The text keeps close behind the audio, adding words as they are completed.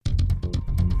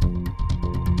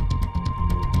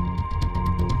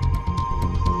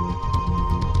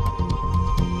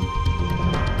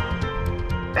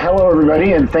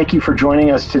everybody, and thank you for joining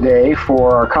us today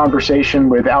for our conversation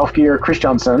with Alfgeir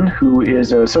Kristjansson, who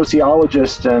is a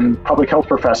sociologist and public health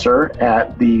professor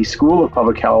at the School of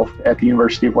Public Health at the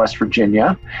University of West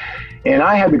Virginia. And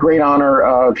I had the great honor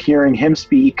of hearing him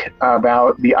speak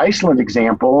about the Iceland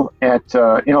example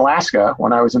in Alaska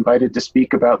when I was invited to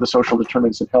speak about the social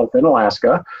determinants of health in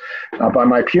Alaska by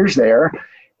my peers there.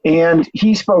 And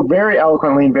he spoke very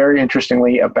eloquently and very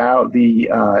interestingly about the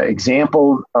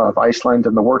example of Iceland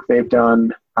and the work they've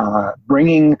done,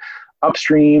 bringing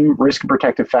upstream risk and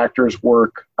protective factors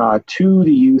work to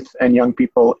the youth and young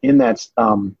people in that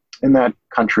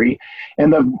country,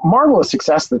 and the marvelous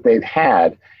success that they've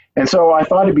had. And so I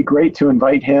thought it'd be great to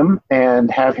invite him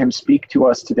and have him speak to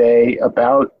us today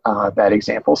about that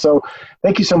example. So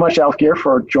thank you so much, Alfgeir,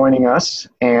 for joining us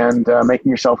and making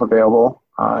yourself available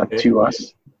to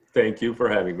us. Thank you for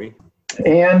having me.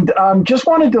 And just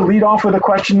wanted to lead off with a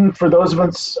question for those of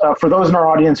us, for those in our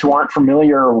audience who aren't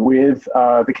familiar with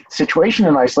the situation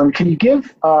in Iceland. Can you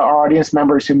give our audience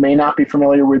members who may not be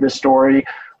familiar with this story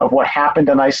of what happened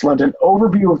in Iceland an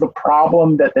overview of the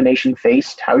problem that the nation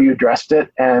faced, how you addressed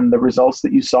it, and the results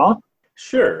that you saw?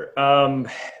 Sure.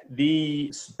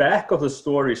 The back of the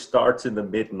story starts in the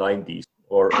mid-90s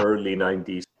or early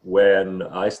 90s when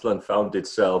Iceland found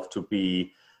itself to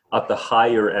be at the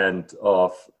higher end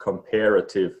of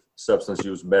comparative substance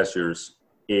use measures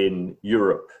in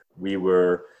Europe. We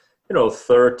were,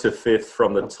 third to fifth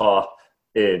from the top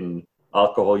in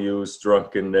alcohol use,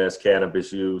 drunkenness,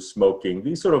 cannabis use, smoking,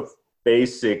 these sort of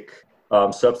basic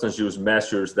substance use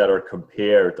measures that are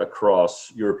compared across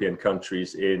European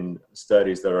countries in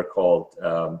studies that are called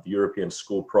the European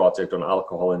School Project on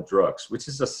Alcohol and Drugs, which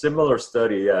is a similar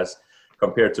study as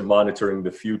compared to Monitoring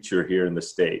the Future here in the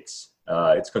States.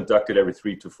 It's conducted every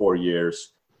 3 to 4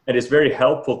 years, and it's very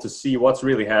helpful to see what's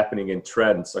really happening in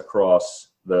trends across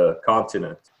the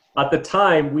continent. At the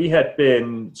time, we had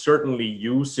been certainly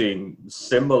using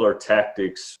similar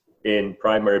tactics in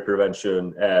primary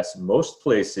prevention as most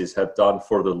places have done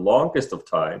for the longest of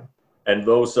time, and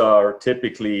those are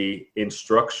typically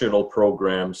instructional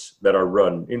programs that are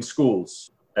run in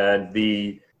schools. And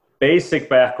the basic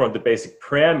background, the basic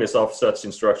premise of such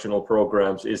instructional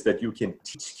programs is that you can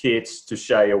teach kids to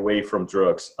shy away from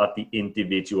drugs at the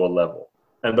individual level.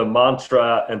 And the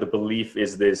mantra and the belief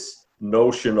is this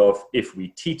notion of if we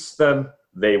teach them,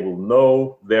 they will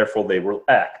know, therefore they will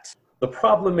act. The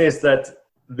problem is that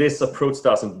this approach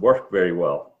doesn't work very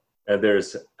well. And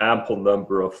there's ample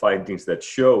number of findings that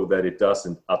show that it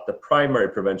doesn't at the primary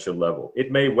prevention level.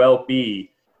 It may well be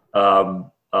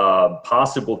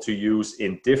possible to use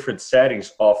in different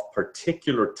settings of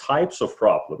particular types of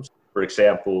problems. For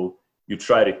example, you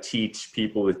try to teach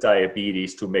people with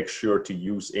diabetes to make sure to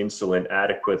use insulin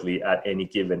adequately at any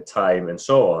given time and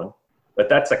so on. But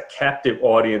that's a captive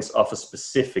audience of a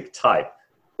specific type.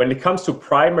 When it comes to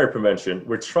primary prevention,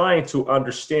 we're trying to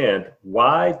understand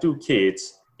why do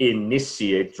kids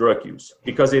initiate drug use,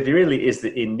 because it really is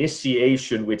the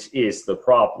initiation which is the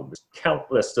problem. There's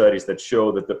countless studies that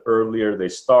show that the earlier they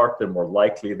start, the more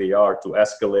likely they are to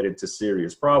escalate into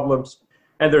serious problems.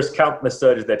 And there's countless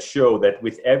studies that show that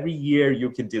with every year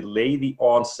you can delay the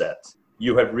onset,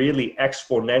 you have really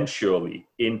exponentially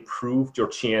improved your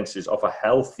chances of a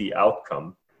healthy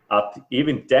outcome at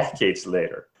even decades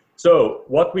later. So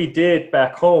what we did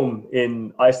back home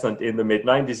in Iceland in the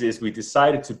mid-90s is we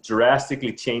decided to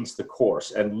drastically change the course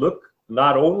and look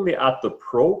not only at the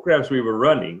programs we were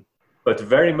running, but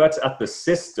very much at the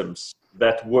systems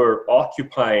that were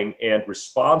occupying and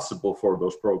responsible for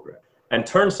those programs. And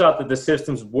turns out that the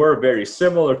systems were very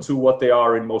similar to what they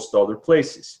are in most other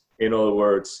places. In other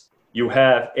words, you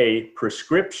have a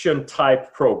prescription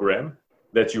type program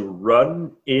that you run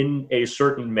in a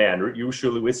certain manner,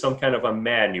 usually with some kind of a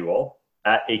manual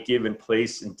at a given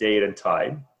place and date and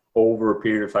time over a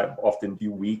period of time, often a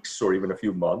few weeks or even a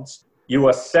few months. You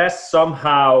assess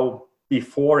somehow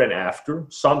before and after.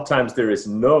 Sometimes there is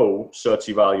no such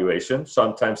evaluation.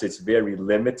 Sometimes it's very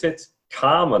limited.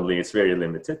 Commonly, it's very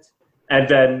limited. And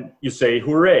then you say,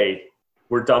 hooray,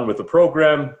 we're done with the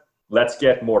program. Let's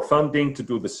get more funding to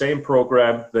do the same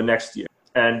program the next year.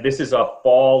 And this is a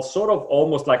ball, sort of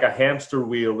almost like a hamster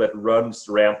wheel that runs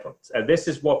rampant. And this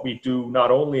is what we do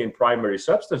not only in primary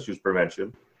substance use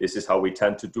prevention, this is how we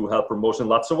tend to do health promotion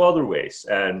lots of other ways.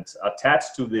 And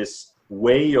attached to this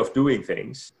way of doing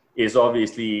things is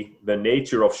obviously the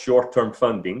nature of short-term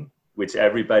funding, which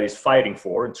everybody's fighting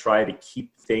for and trying to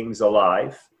keep things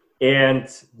alive, and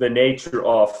the nature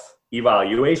of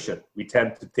evaluation. We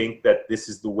tend to think that this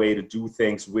is the way to do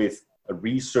things with a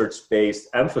research-based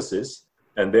emphasis,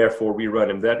 and therefore we run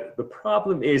them. That the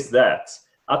problem is that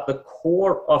At the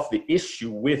core of the issue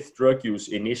with drug use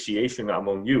initiation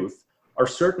among youth are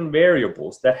certain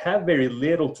variables that have very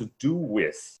little to do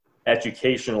with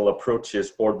educational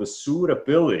approaches or the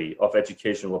suitability of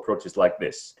educational approaches like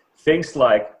this. Things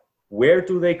like, where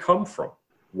do they come from?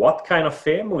 What kind of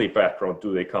family background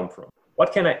do they come from?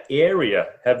 What kind of area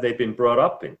have they been brought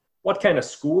up in? What kind of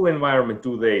school environment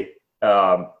do they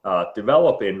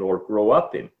develop in or grow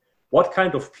up in? What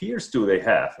kind of peers do they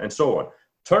have? And so on.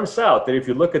 Turns out that if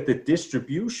you look at the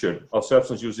distribution of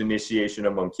substance use initiation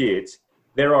among kids,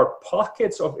 there are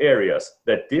pockets of areas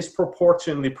that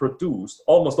disproportionately produce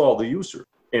almost all the users.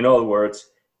 In other words,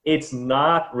 it's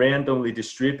not randomly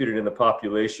distributed in the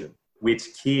population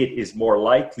which kid is more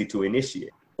likely to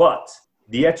initiate. But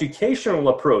the educational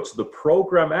approach, the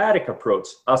programmatic approach,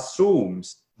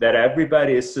 assumes that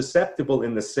everybody is susceptible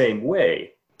in the same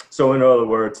way. So in other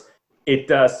words, it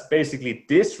does basically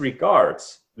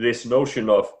disregards this notion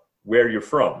of where you're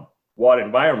from, what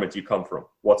environment you come from,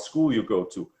 what school you go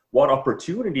to, what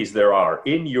opportunities there are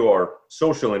in your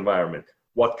social environment,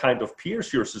 what kind of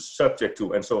peers you're subject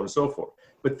to, and so on and so forth.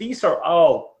 But these are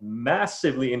all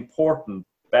massively important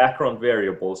background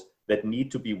variables that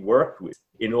need to be worked with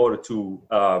in order to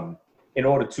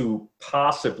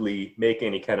possibly make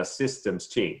any kind of systems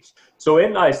change. So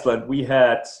in Iceland, we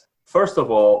had, first of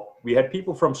all, we had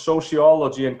people from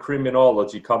sociology and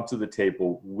criminology come to the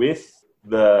table with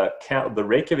the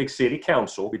Reykjavik City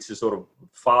Council, which is sort of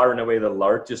far and away the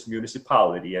largest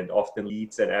municipality and often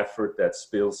leads an effort that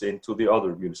spills into the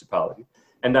other municipality.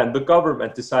 And then the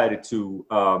government decided to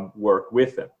work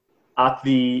with them. At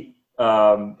the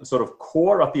sort of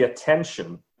core of the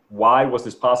attention, why was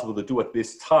this possible to do at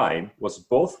this time, was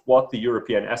both what the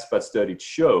European SPAD study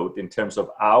showed in terms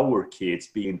of our kids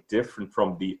being different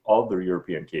from the other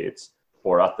European kids,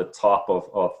 or at the top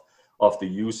of the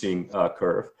using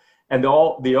curve. And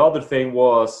the other thing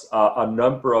was a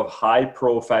number of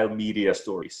high-profile media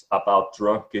stories about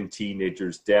drunken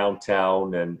teenagers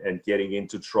downtown and getting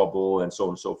into trouble and so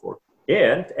on and so forth.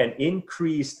 And an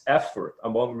increased effort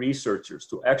among researchers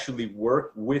to actually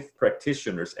work with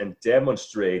practitioners and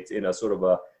demonstrate in a sort of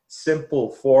a simple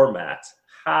format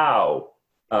how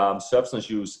substance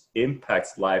use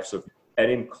impacts lives of,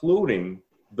 and including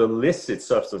the illicit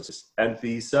substances and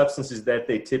the substances that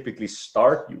they typically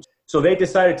start using. So they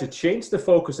decided to change the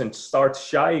focus and start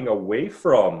shying away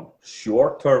from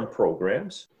short-term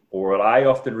programs, or what I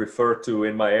often refer to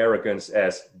in my arrogance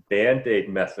as Band-Aid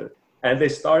method. And they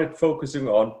started focusing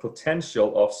on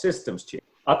potential of systems change.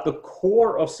 At the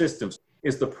core of systems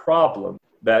is the problem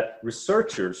that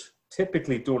researchers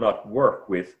typically do not work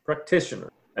with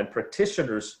practitioners. And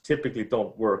practitioners typically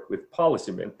don't work with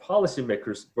policymakers. And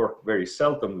policymakers work very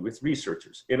seldom with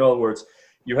researchers. In other words,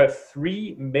 you have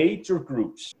three major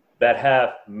groups that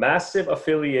have massive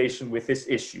affiliation with this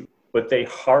issue, but they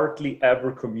hardly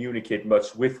ever communicate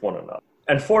much with one another.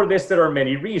 And for this, there are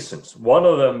many reasons. One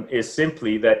of them is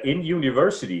simply that in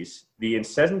universities, the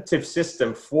incentive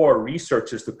system for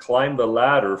researchers to climb the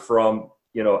ladder from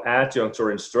adjuncts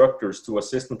or instructors to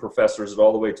assistant professors and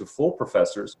all the way to full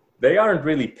professors, they aren't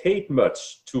really paid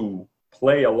much to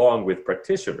play along with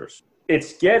practitioners.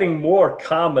 It's getting more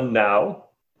common now,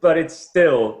 but it's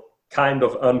still kind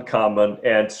of uncommon,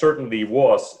 and certainly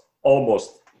was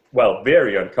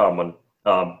very uncommon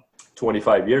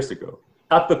 25 years ago.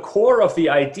 At the core of the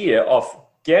idea of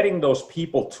getting those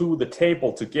people to the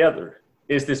table together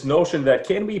is this notion that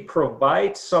can we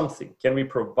provide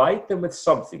them with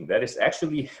something that is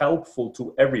actually helpful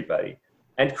to everybody,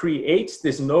 and creates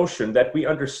this notion that we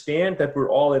understand that we're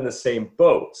all in the same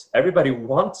boat. Everybody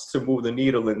wants to move the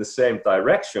needle in the same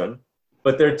direction,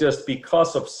 but they're just,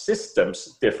 because of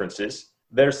systems differences,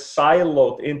 they're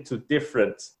siloed into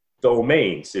different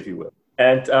domains, if you will.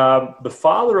 And the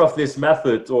father of this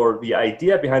method, or the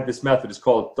idea behind this method, is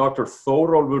called Dr.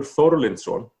 Þórólfur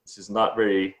Þórlindsson. This is not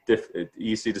very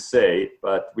easy to say,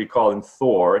 but we call him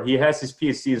Thor. And he has his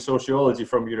PhD in sociology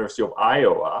from the University of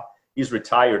Iowa. He's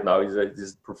retired now. He's a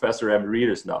professor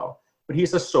emeritus now. But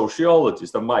he's a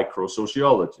sociologist, a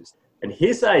micro-sociologist. And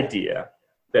his idea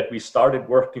that we started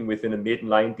working with in the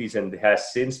mid-90s and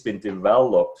has since been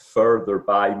developed further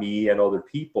by me and other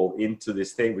people into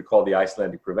this thing we call the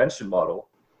Icelandic prevention model,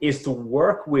 is to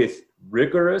work with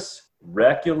rigorous,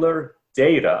 regular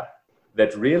data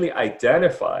that really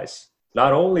identifies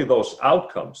not only those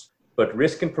outcomes, but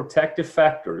risk and protective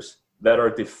factors that are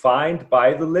defined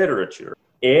by the literature,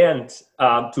 and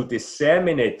to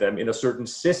disseminate them in a certain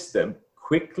system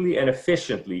quickly and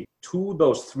efficiently to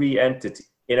those three entities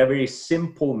in a very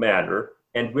simple manner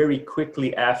and very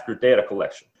quickly after data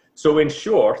collection. So in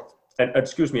short,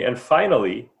 and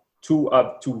finally,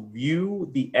 to view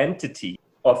the entity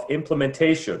of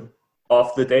implementation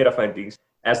of the data findings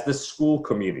as the school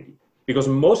community. Because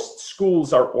most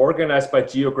schools are organized by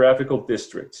geographical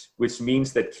districts, which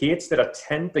means that kids that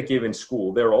attend a given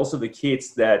school, they're also the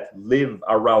kids that live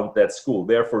around that school.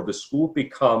 Therefore, the school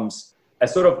becomes a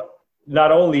sort of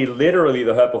not only literally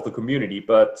the hub of the community,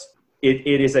 but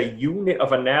it is a unit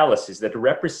of analysis that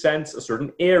represents a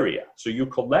certain area. So you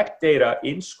collect data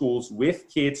in schools with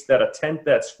kids that attend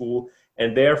that school,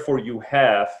 and therefore you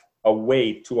have a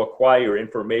way to acquire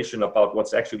information about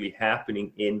what's actually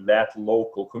happening in that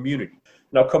local community.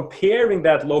 Now, comparing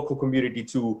that local community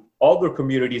to other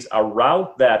communities around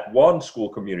that one school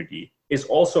community is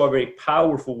also a very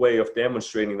powerful way of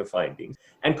demonstrating the findings.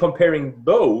 And comparing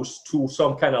those to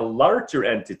some kind of larger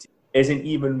entity is an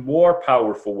even more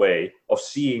powerful way of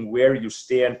seeing where you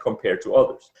stand compared to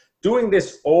others. Doing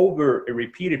this over a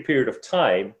repeated period of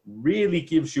time really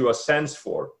gives you a sense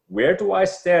for where do I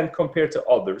stand compared to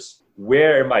others,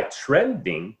 where am I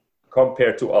trending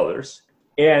compared to others,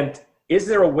 and is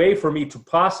there a way for me to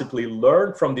possibly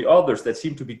learn from the others that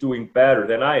seem to be doing better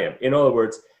than I am? In other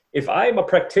words, if I'm a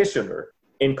practitioner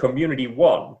in community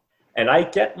one and I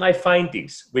get my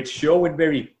findings, which show in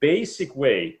very basic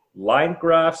way, line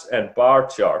graphs and bar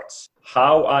charts,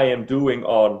 how I am doing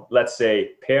on, let's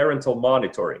say, parental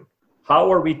monitoring.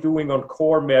 How are we doing on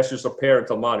core measures of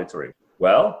parental monitoring?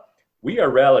 Well, we are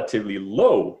relatively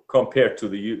low compared to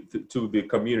the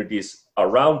communities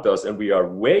around us, and we are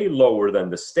way lower than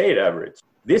the state average.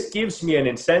 This gives me an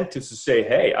incentive to say,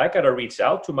 hey, I got to reach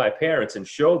out to my parents and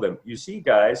show them, you see,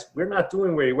 guys, we're not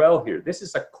doing very well here. This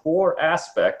is a core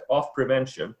aspect of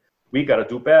prevention. We got to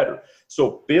do better.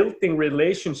 So building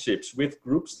relationships with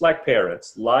groups like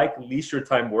parents, like leisure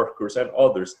time workers and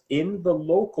others in the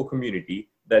local community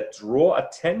that draw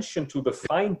attention to the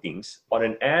findings on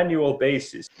an annual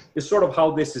basis is sort of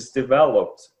how this is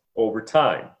developed over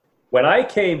time. When I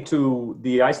came to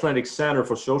the Icelandic Center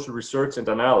for Social Research and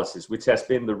Analysis, which has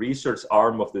been the research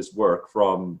arm of this work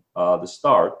from the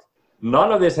start,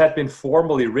 none of this had been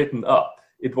formally written up.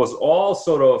 It was all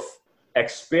sort of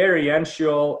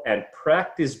experiential and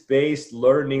practice-based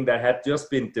learning that had just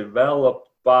been developed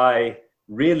by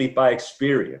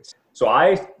experience. So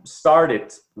I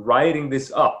started writing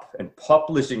this up and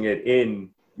publishing it in,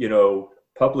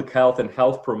 public health and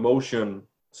health promotion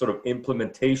sort of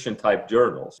implementation type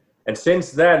journals. And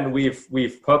since then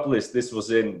we've published, this was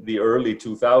in the early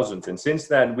 2000s, and since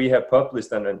then we have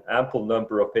published an ample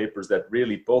number of papers that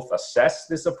really both assess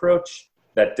this approach,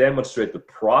 that demonstrate the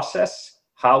process,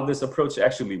 how this approach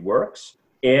actually works,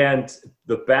 and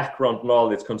the background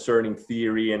knowledge concerning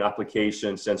theory and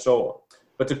applications and so on.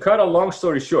 But to cut a long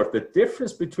story short, the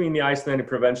difference between the Icelandic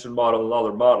prevention model and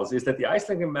other models is that the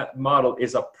Icelandic model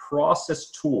is a process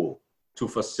tool to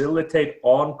facilitate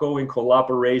ongoing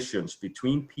collaborations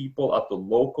between people at the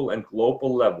local and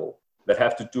global level that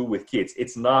have to do with kids.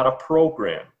 It's not a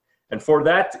program. And for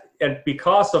that, and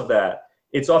because of that,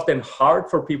 it's often hard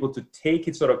for people to take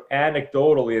it sort of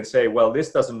anecdotally and say, well,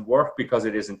 this doesn't work because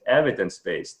it isn't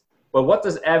evidence-based. Well, what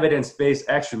does evidence-based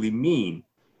actually mean?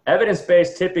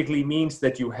 Evidence-based typically means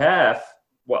that you have,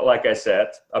 well, like I said,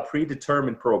 a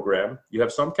predetermined program. You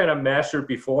have some kind of measure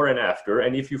before and after.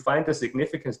 And if you find a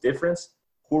significant difference,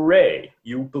 hooray,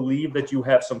 you believe that you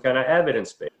have some kind of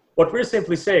evidence base. What we're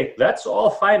simply saying, that's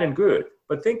all fine and good.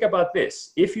 But think about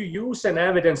this. If you use an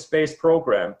evidence-based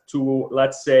program to,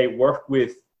 let's say, work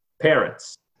with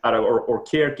parents or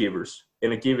caregivers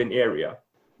in a given area,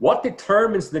 what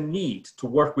determines the need to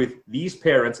work with these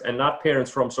parents and not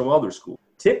parents from some other school?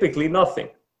 Typically nothing.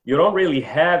 You don't really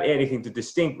have anything to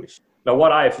distinguish. Now,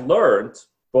 what I've learned,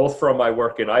 both from my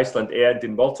work in Iceland and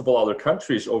in multiple other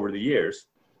countries over the years,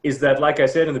 is that, like I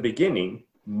said in the beginning,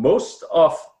 most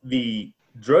of the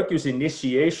drug use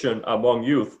initiation among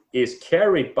youth is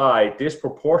carried by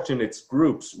disproportionate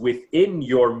groups within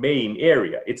your main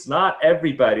area. It's not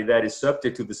everybody that is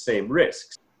subject to the same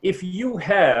risks. If you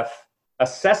have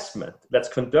assessment that's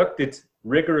conducted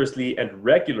rigorously and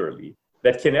regularly,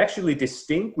 that can actually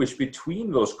distinguish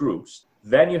between those groups,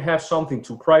 then you have something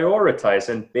to prioritize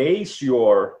and base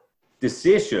your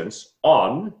decisions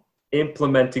on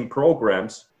implementing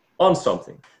programs on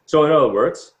something. So in other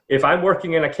words, if I'm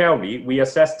working in a county, we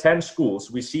assess 10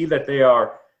 schools, we see that they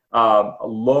are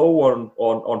low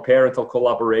on parental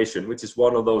collaboration, which is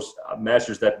one of those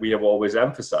measures that we have always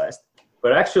emphasized.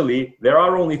 But actually, there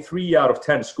are only 3 out of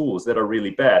 10 schools that are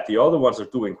really bad. The other ones are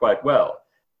doing quite well.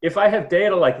 If I have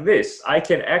data like this, I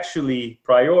can actually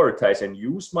prioritize and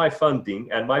use my funding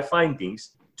and my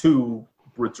findings to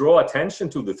draw attention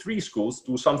to the 3 schools,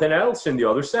 do something else in the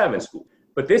other 7 schools.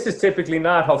 But this is typically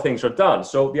not how things are done.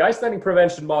 So the Icelandic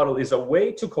prevention model is a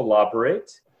way to collaborate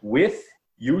with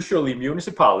usually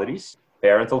municipalities,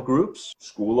 parental groups,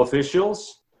 school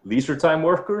officials, leisure time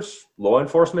workers, law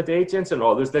enforcement agents, and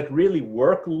others that really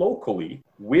work locally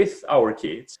with our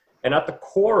kids. And at the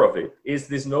core of it is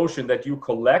this notion that you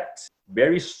collect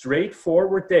very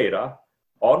straightforward data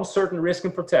on certain risk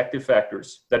and protective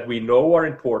factors that we know are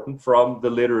important from the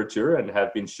literature and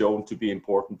have been shown to be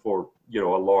important for, a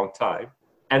long time.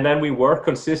 And then we work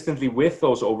consistently with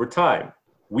those over time.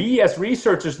 We as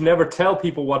researchers never tell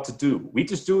people what to do. We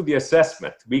just do the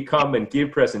assessment. We come and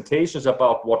give presentations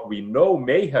about what we know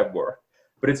may have worked.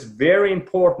 But it's very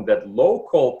important that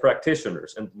local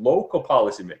practitioners and local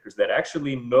policymakers that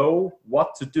actually know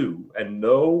what to do and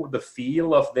know the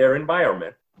feel of their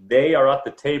environment, they are at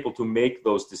the table to make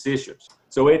those decisions.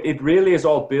 So it really is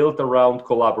all built around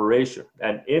collaboration.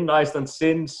 And in Iceland,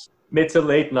 since mid to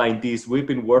late 90s, we've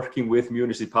been working with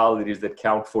municipalities that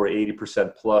count for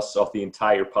 80% plus of the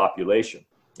entire population.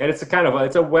 And it's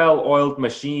a well-oiled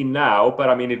machine now, but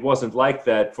I mean, it wasn't like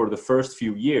that for the first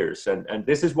few years. And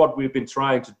this is what we've been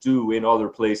trying to do in other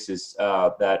places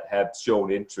that have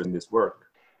shown interest in this work.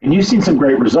 And you've seen some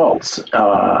great results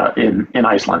in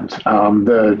Iceland.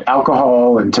 The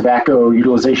alcohol and tobacco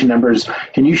utilization numbers,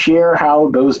 can you share how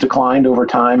those declined over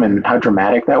time and how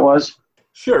dramatic that was?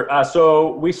 Sure.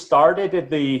 So we started at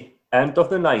the end of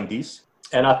the 90s.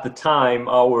 And at the time,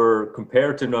 our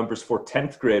comparative numbers for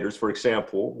 10th graders, for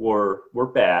example, were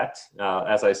bad,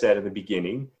 as I said in the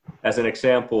beginning. As an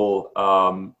example,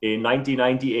 in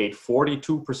 1998,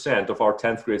 42% of our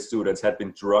 10th grade students had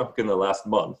been drunk in the last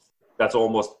month. That's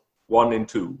almost 1 in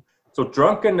 2. So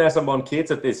drunkenness among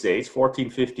kids at this age, 14,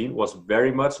 15, was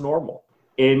very much normal.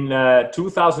 In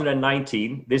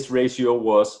 2019, this ratio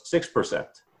was 6%.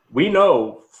 We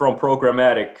know from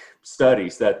programmatic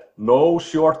studies that no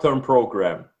short-term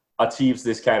program achieves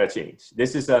this kind of change.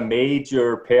 This is a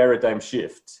major paradigm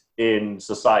shift in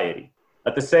society.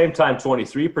 At the same time,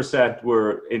 23%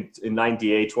 were, in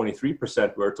 98,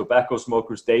 23% were tobacco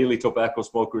smokers, daily tobacco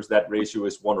smokers. That ratio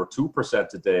is 1 or 2%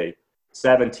 today.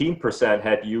 17%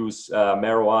 had used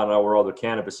marijuana or other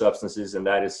cannabis substances, and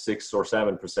that is 6 or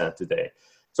 7% today.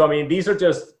 So, I mean, these are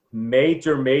just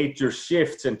major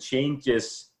shifts and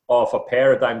changes of a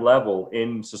paradigm level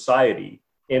in society.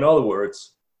 In other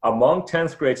words, among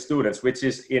 10th grade students, which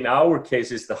is in our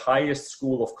case is the highest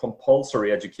school of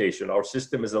compulsory education, our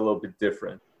system is a little bit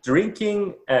different.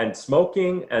 Drinking and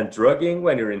smoking and drugging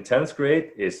when you're in 10th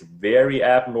grade is very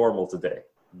abnormal today.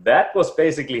 That was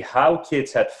basically how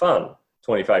kids had fun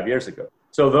 25 years ago.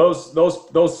 So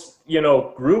those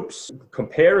groups,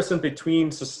 comparison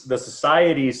between the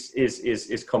societies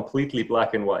is completely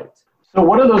black and white. So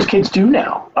what do those kids do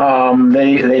now?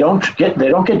 They don't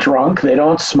get drunk. They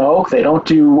don't smoke. They don't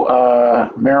do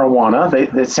marijuana.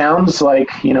 It sounds like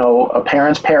a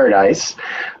parent's paradise.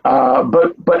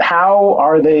 But how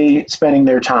are they spending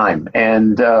their time?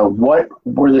 And what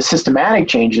were the systematic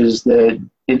changes that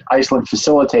Iceland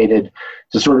facilitated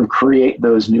to sort of create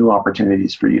those new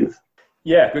opportunities for youth?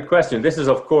 Yeah, good question. This is,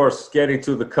 of course, getting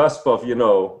to the cusp of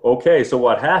okay, so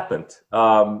what happened?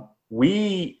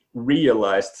 We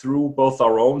realized through both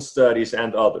our own studies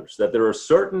and others that there are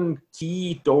certain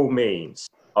key domains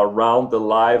around the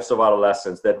lives of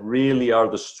adolescents that really are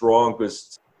the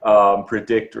strongest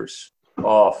predictors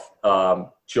of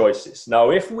choices. Now,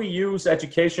 if we use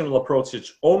educational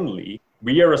approaches only,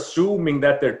 we are assuming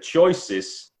that their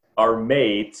choices are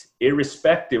made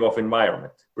irrespective of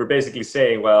environment. We're basically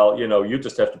saying, well, you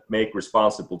just have to make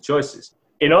responsible choices.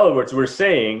 In other words, we're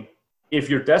saying if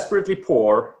you're desperately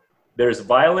poor, there's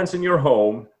violence in your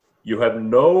home, you have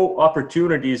no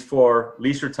opportunities for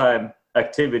leisure time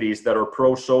activities that are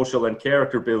pro-social and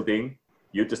character building,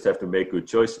 you just have to make good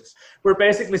choices. We're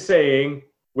basically saying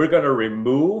we're going to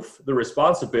remove the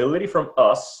responsibility from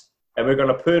us and we're going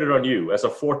to put it on you as a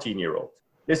 14-year-old.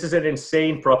 This is an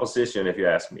insane proposition, if you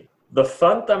ask me. The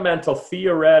fundamental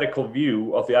theoretical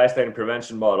view of the Icelandic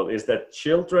prevention model is that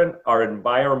children are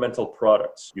environmental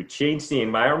products. You change the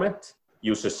environment,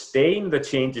 you sustain the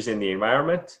changes in the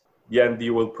environment, and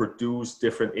you will produce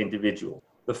different individuals.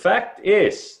 The fact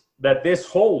is that this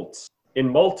holds in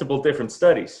multiple different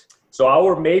studies. So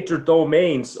our major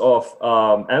domains of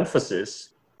emphasis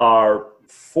are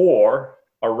 4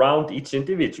 around each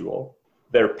individual,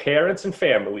 their parents and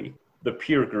family, the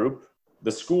peer group,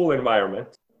 the school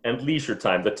environment, and leisure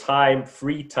time, the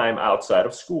free time outside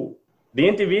of school. The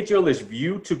individual is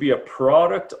viewed to be a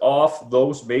product of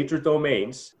those major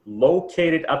domains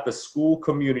located at the school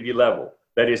community level,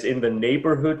 that is in the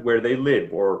neighborhood where they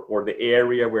live or the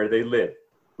area where they live.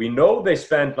 We know they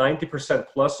spend 90%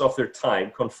 plus of their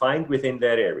time confined within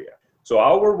that area. So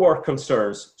our work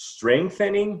concerns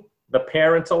strengthening the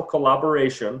parental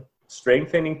collaboration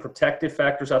strengthening protective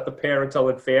factors at the parental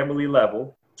and family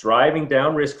level, driving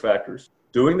down risk factors,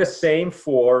 doing the same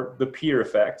for the peer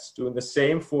effects, doing the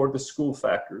same for the school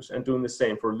factors, and doing the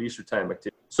same for leisure time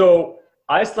activity. So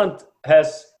Iceland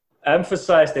has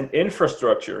emphasized an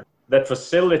infrastructure that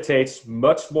facilitates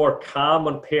much more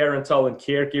common parental and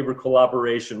caregiver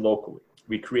collaboration locally.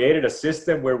 We created a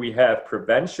system where we have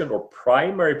prevention or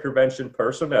primary prevention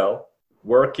personnel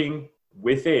working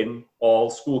within all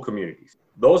school communities.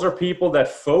 Those are people that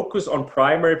focus on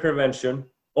primary prevention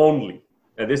only.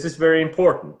 And this is very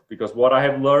important because what I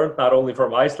have learned, not only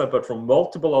from Iceland, but from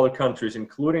multiple other countries,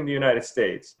 including the United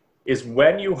States, is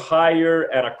when you hire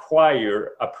and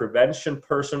acquire a prevention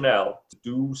personnel to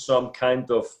do some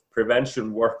kind of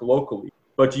prevention work locally,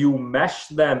 but you mesh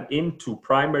them into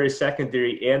primary,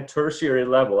 secondary, and tertiary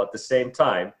level at the same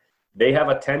time, they have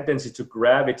a tendency to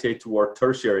gravitate toward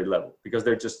tertiary level because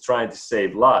they're just trying to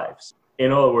save lives.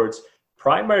 In other words,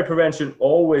 primary prevention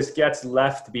always gets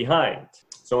left behind.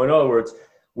 So in other words,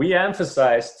 we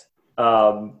emphasized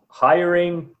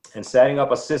hiring and setting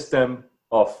up a system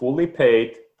of fully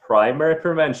paid primary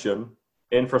prevention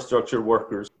infrastructure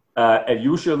workers. And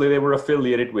usually they were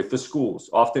affiliated with the schools.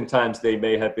 Oftentimes they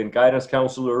may have been guidance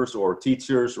counselors or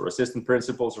teachers or assistant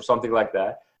principals or something like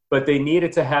that, but they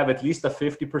needed to have at least a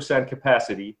 50%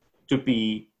 capacity to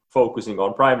be focusing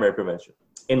on primary prevention.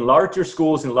 In larger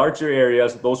schools, in larger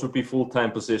areas, those would be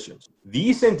full-time positions.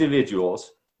 These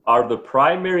individuals are the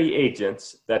primary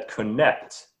agents that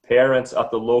connect parents at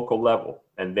the local level,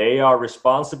 and they are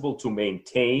responsible to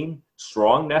maintain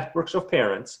strong networks of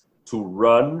parents to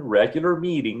run regular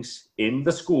meetings in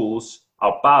the schools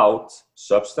about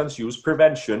substance use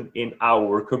prevention in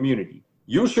our community.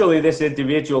 Usually this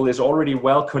individual is already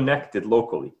well connected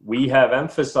locally. We have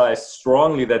emphasized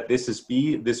strongly that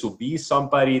this will be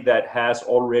somebody that has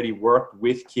already worked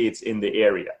with kids in the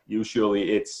area.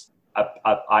 Usually it's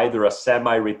either a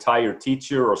semi-retired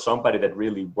teacher or somebody that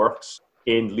really works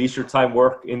in leisure time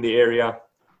work in the area.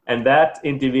 And that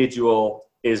individual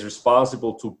is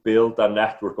responsible to build a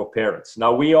network of parents.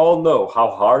 Now, we all know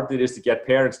how hard it is to get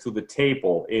parents to the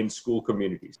table in school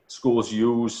communities. Schools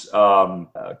use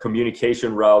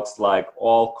communication routes like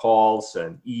all calls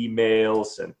and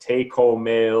emails and take-home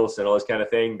mails and all this kind of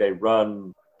thing. They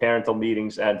run parental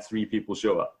meetings and 3 people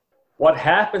show up. What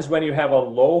happens when you have a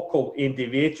local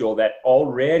individual that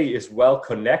already is well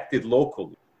connected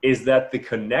locally is that the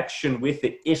connection with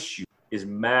the issue is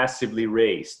massively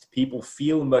raised. People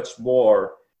feel much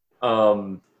more,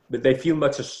 but they feel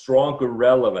much a stronger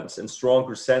relevance and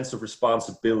stronger sense of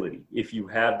responsibility if you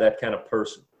have that kind of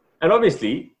person. And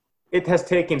obviously, it has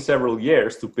taken several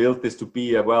years to build this to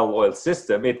be a well-oiled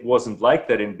system. It wasn't like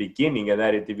that in the beginning, and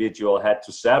that individual had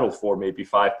to settle for maybe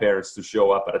 5 parents to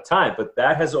show up at a time. But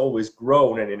that has always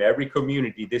grown, and in every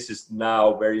community, this is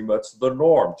now very much the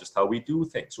norm, just how we do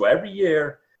things. So every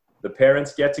year, the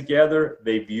parents get together,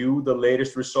 they view the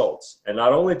latest results. And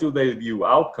not only do they view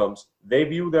outcomes, they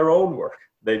view their own work.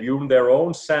 They view their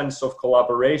own sense of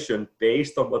collaboration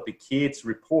based on what the kids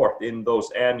report in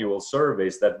those annual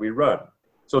surveys that we run.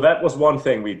 So that was one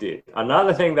thing we did.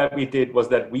 Another thing that we did was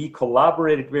that we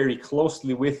collaborated very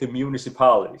closely with the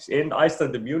municipalities. In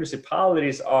Iceland, the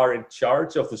municipalities are in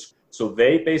charge of the schools. So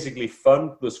they basically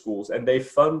fund the schools and they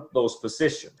fund those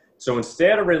positions. So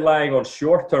instead of relying on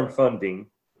short-term funding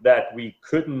that we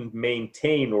couldn't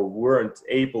maintain or weren't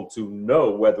able to know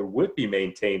whether would be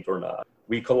maintained or not,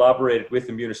 we collaborated with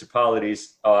the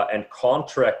municipalities and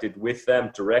contracted with them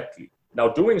directly. Now,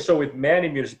 doing so with many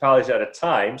municipalities at a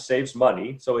time saves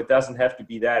money, so it doesn't have to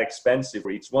be that expensive for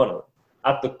each one of them.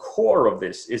 At the core of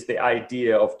this is the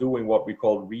idea of doing what we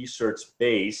call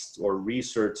research-based or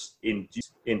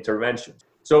research-induced interventions.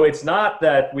 So it's not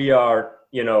that we are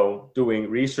doing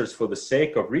research for the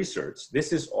sake of research.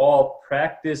 This is all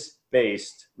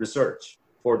practice-based research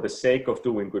for the sake of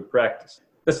doing good practice.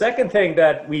 The second thing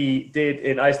that we did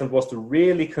in Iceland was to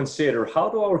really consider, how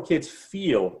do our kids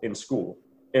feel in school?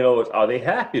 Are they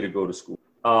happy to go to school?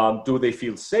 Do they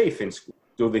feel safe in school?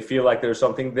 Do they feel like there's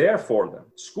something there for them?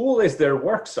 School is their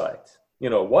work site.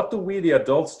 What do we, the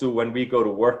adults, do when we go to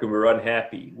work and we're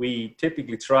unhappy? We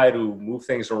typically try to move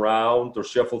things around or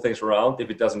shuffle things around. If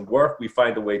it doesn't work, we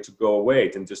find a way to go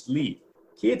away and just leave.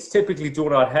 Kids typically do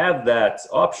not have that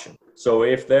option. So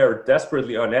if they're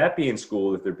desperately unhappy in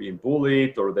school, if they're being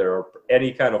bullied or there are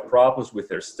any kind of problems with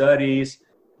their studies,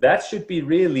 that should be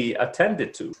really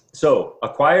attended to. So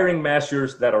acquiring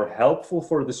measures that are helpful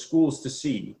for the schools to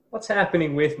see what's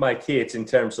happening with my kids in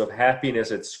terms of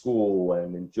happiness at school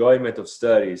and enjoyment of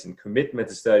studies and commitment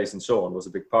to studies and so on was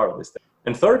a big part of this thing.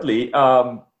 And thirdly,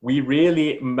 we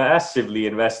really massively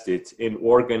invested in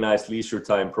organized leisure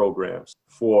time programs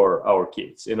for our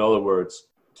kids. In other words,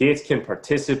 kids can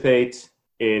participate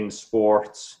in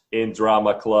sports, in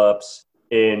drama clubs,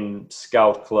 in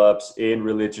scout clubs, in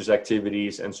religious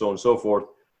activities, and so on and so forth,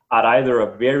 at either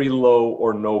a very low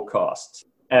or no cost.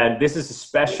 And this is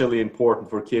especially important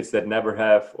for kids that never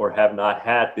have or have not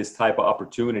had this type of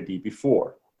opportunity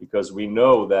before, because we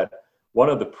know that one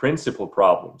of the principal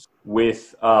problems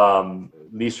with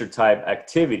leisure time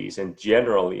activities and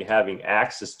generally having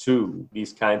access to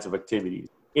these kinds of activities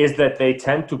is that they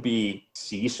tend to be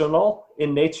seasonal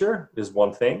in nature, is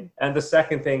one thing. And the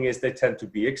second thing is they tend to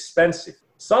be expensive.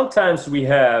 Sometimes we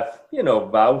have,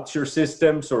 voucher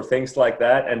systems or things like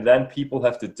that, and then people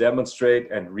have to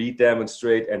demonstrate and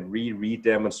re-demonstrate and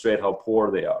re-demonstrate how poor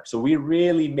they are. So we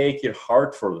really make it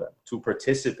hard for them to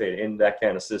participate in that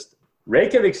kind of system.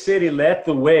 Reykjavik City led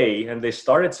the way, and they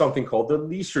started something called the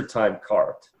Leisure Time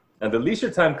Card. And the Leisure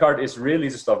Time Card is really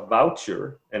just a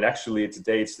voucher, and actually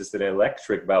today it's just an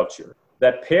electric voucher,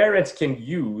 that parents can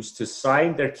use to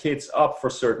sign their kids up for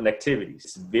certain activities.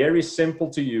 It's very simple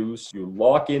to use. You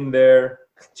log in there,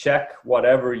 check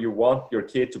whatever you want your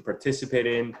kid to participate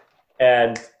in,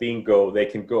 and bingo, they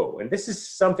can go. And this is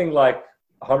something like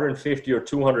 $150 or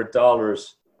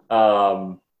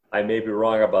 $200. I may be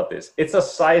wrong about this. It's a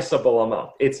sizable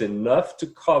amount. It's enough to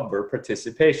cover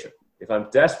participation. If I'm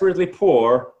desperately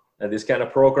poor and this kind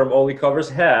of program only covers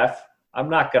half, I'm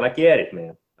not going to get it,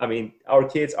 man. I mean, our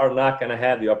kids are not going to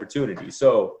have the opportunity.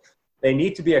 So they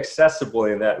need to be accessible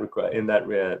in that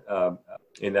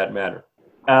manner.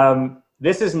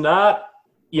 This is not,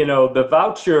 the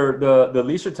voucher, the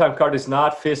Leisure Time Card is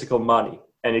not physical money,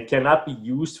 and it cannot be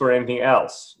used for anything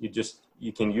else.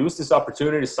 You can use this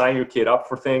opportunity to sign your kid up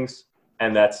for things,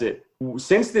 and that's it.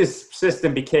 Since this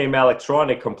system became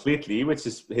electronic completely, which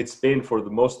it's been for the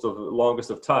longest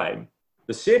of time,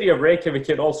 the city of Reykjavik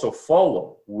can also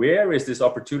follow where is this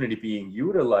opportunity being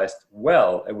utilized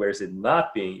well and where is it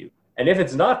not being used. And if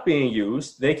it's not being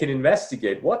used, they can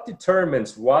investigate what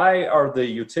determines why are the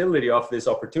utility of this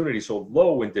opportunity so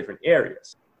low in different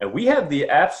areas. And we have the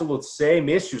absolute same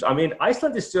issues. I mean,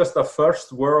 Iceland is just a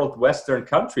first world Western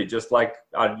country, just like,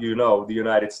 the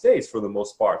United States for the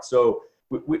most part. So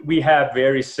we have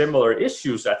very similar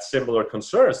issues at similar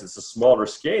concerns. It's a smaller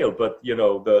scale, but,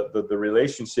 the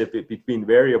relationship between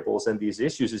variables and these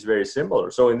issues is very similar.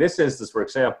 So in this instance, for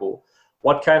example,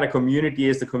 what kind of community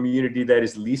is the community that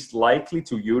is least likely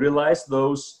to utilize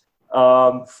those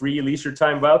free leisure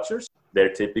time vouchers?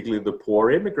 They're typically the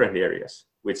poor immigrant areas,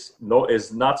 which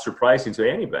is not surprising to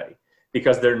anybody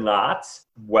because they're not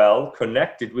well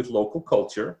connected with local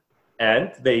culture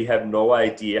and they have no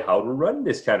idea how to run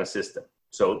this kind of system.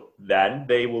 So then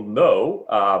they will know,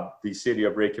 the city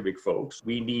of Reykjavik folks,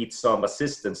 we need some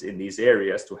assistance in these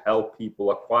areas to help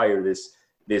people acquire this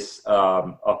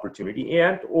opportunity,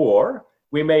 and or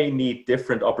we may need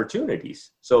different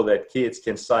opportunities so that kids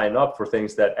can sign up for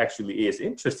things that actually is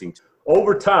interesting.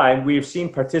 Over time, we've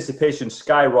seen participation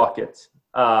skyrocket.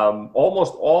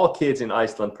 Almost all kids in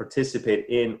Iceland participate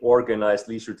in organized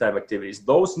leisure time activities.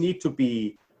 Those need to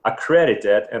be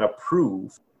accredited and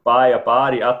approved by a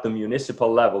body at the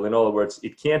municipal level. In other words,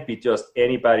 it can't be just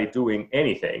anybody doing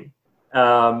anything.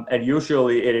 And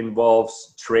usually it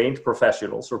involves trained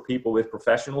professionals or people with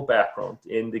professional background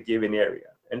in the given area.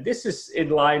 And this is in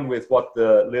line with what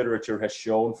the literature has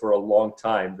shown for a long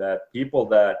time, that people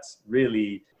that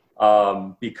really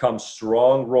become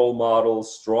strong role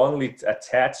models, strongly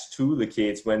attached to the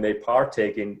kids when they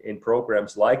partake in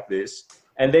programs like this.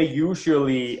 And they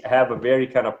usually have a very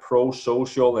kind of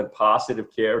pro-social and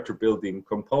positive character building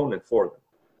component for them.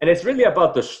 And it's really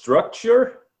about the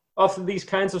structure of these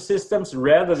kinds of systems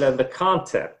rather than the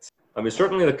content. I mean,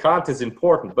 certainly the content is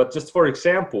important, but just for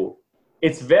example,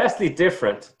 it's vastly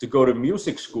different to go to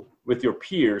music school with your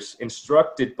peers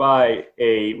instructed by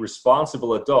a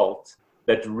responsible adult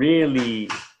that really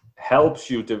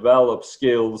helps you develop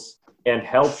skills and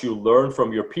helps you learn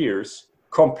from your peers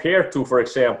compared to, for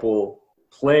example,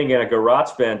 playing in a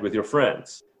garage band with your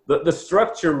friends. The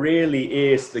structure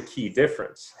really is the key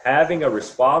difference. Having a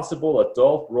responsible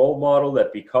adult role model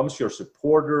that becomes your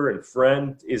supporter and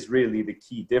friend is really the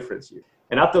key difference here.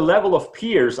 And at the level of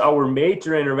peers, our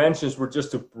major interventions were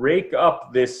just to break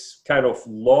up this kind of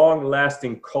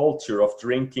long-lasting culture of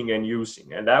drinking and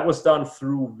using. And that was done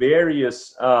through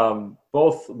various,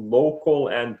 both local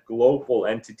and global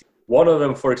entities. One of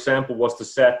them, for example, was to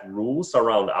set rules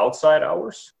around outside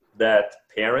hours that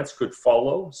parents could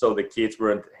follow so the kids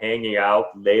weren't hanging out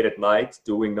late at night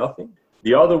doing nothing.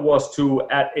 The other was to,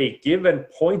 at a given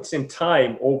point in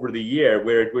time over the year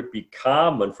where it would be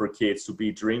common for kids to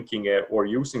be drinking it or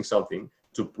using something,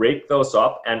 to break those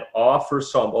up and offer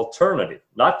some alternative.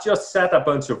 Not just set a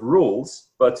bunch of rules,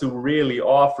 but to really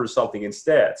offer something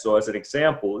instead. So as an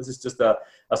example, this is just a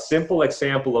simple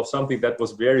example of something that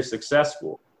was very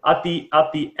successful. At the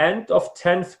end of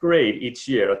 10th grade each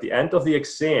year, at the end of the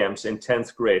exams in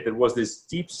 10th grade, there was this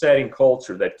deep setting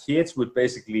culture that kids would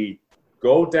basically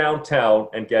go downtown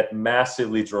and get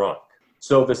massively drunk.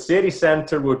 So the city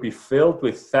center would be filled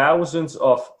with thousands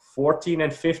of 14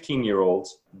 and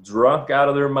 15-year-olds drunk out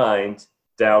of their mind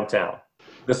downtown.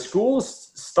 The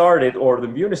schools started, or the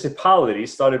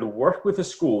municipalities started to work with the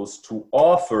schools to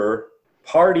offer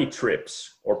party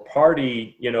trips or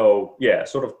party,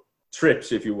 sort of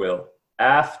trips, if you will,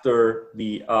 after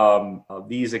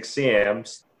these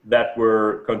exams that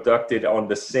were conducted on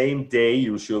the same day,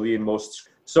 usually in most.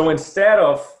 So instead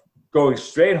of going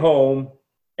straight home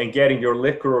and getting your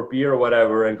liquor or beer or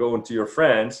whatever and going to your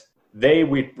friends, they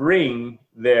would bring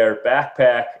their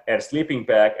backpack and sleeping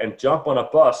bag and jump on a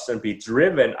bus and be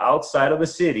driven outside of the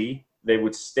city. They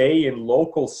would stay in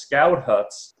local scout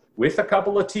huts with a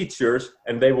couple of teachers,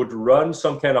 and they would run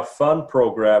some kind of fun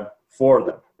program for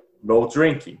them. No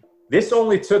drinking. This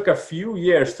only took a few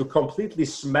years to completely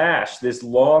smash this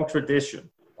long tradition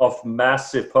of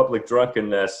massive public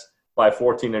drunkenness by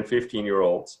 14 and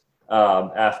 15-year-olds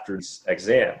after these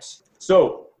exams.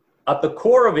 So at the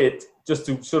core of it, just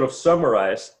to sort of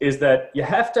summarize, is that you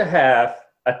have to have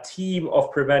a team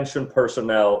of prevention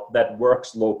personnel that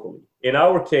works locally. In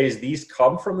our case, these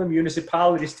come from the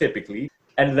municipalities typically,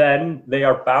 and then they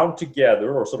are bound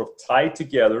together or sort of tied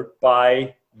together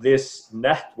by this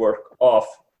network of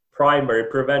primary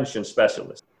prevention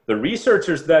specialists. The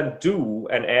researchers then do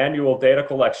an annual data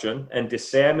collection and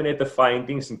disseminate the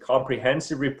findings in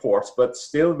comprehensive reports, but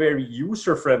still very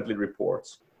user-friendly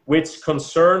reports, which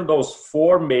concern those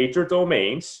four major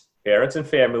domains: parents and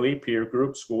family, peer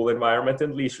group, school environment,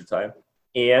 and leisure time,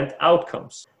 and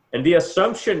outcomes. And the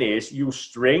assumption is you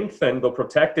strengthen the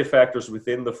protective factors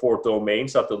within the four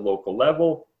domains at the local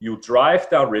level, you drive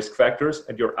down risk factors,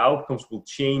 and your outcomes will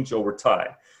change over time.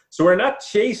 So we're not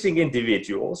chasing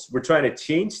individuals, we're trying to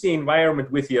change the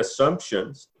environment with the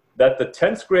assumptions that the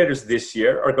 10th graders this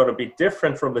year are going to be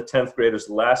different from the 10th graders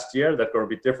last year, that are going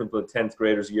to be different from the 10th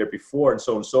graders the year before, and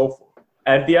so on and so forth.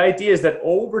 And the idea is that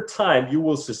over time, you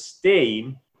will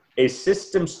sustain a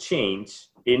systems change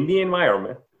in the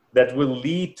environment that will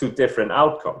lead to different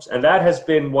outcomes. And that has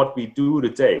been what we do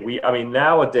today.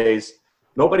 Nowadays,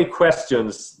 nobody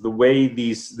questions the way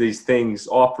these things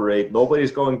operate.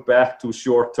 Nobody's going back to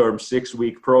short-term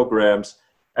 6-week programs.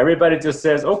 Everybody just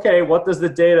says, okay, what does the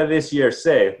data this year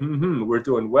say? We're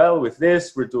doing well with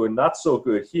this. We're doing not so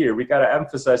good here. We got to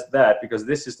emphasize that because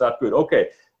this is not good. Okay,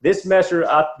 this measure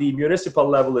at the municipal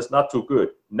level is not too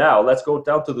good. Now let's go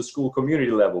down to the school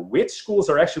community level. Which schools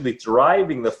are actually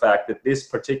driving the fact that this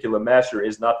particular measure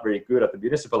is not very good at the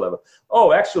municipal level?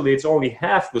 Oh, actually, it's only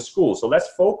half the schools. So let's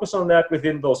focus on that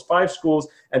within those 5 schools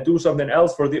and do something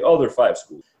else for the other 5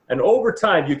 schools. And over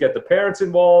time, you get the parents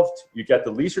involved, you get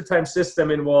the leisure time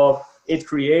system involved. It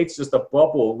creates just a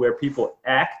bubble where people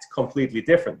act completely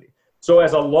differently. So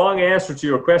as a long answer to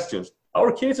your questions,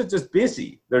 our kids are just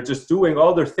busy. They're just doing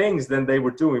other things than they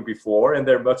were doing before, and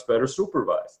they're much better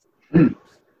supervised.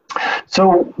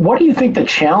 So what do you think the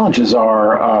challenges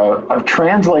are of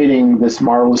translating this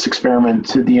marvelous experiment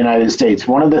to the United States?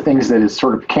 One of the things that is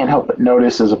sort of can't help but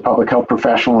notice as a public health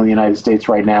professional in the United States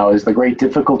right now is the great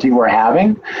difficulty we're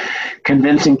having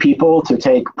convincing people to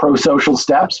take pro-social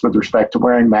steps with respect to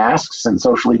wearing masks and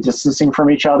socially distancing from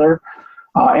each other.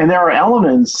 And there are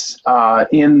elements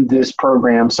in this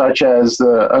program, such as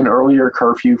an earlier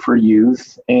curfew for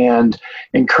youth and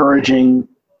encouraging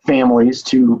families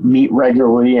to meet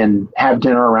regularly and have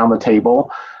dinner around the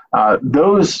table.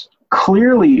 Those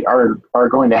clearly are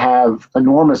going to have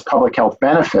enormous public health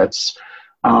benefits.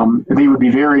 They would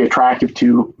be very attractive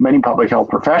to many public health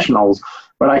professionals,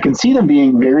 but I can see them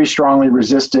being very strongly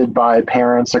resisted by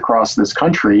parents across this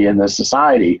country and this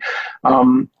society.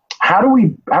 How do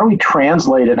we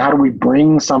translate it? How do we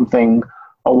bring something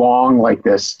along like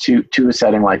this to a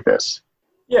setting like this?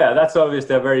 Yeah, that's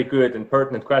obviously a very good and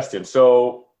pertinent question.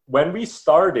 So when we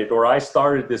started, or I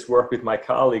started this work with my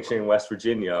colleagues in West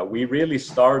Virginia, we really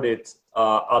started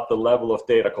at the level of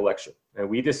data collection. And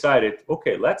we decided,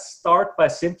 okay, let's start by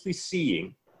simply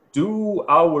seeing, do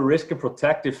our risk and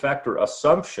protective factor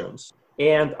assumptions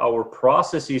and our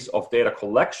processes of data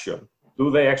collection,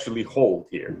 do they actually hold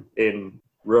here in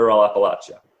rural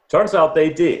Appalachia? Turns out they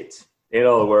did. In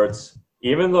other words,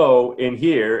 Even though in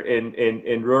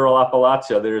rural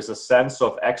Appalachia, there is a sense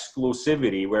of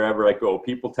exclusivity wherever I go.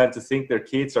 People tend to think their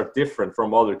kids are different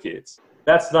from other kids.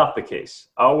 That's not the case.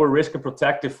 Our risk and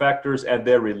protective factors and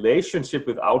their relationship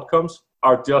with outcomes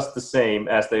are just the same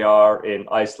as they are in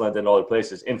Iceland and other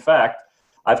places. In fact,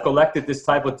 I've collected this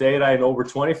type of data in over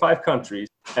 25 countries,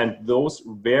 and those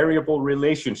variable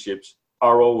relationships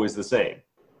are always the same.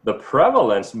 The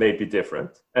prevalence may be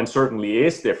different, and certainly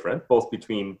is different, both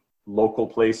between local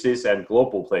places and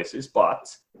global places,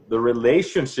 but the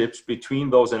relationships between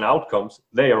those and outcomes,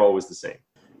 they are always the same.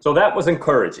 So that was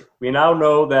encouraging. We now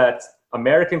know that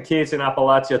American kids in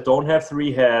Appalachia don't have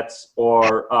 3 heads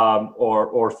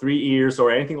or 3 ears or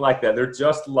anything like that. They're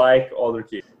just like other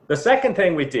kids. The second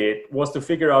thing we did was to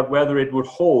figure out whether it would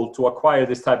hold to acquire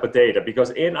this type of data,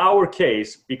 because in our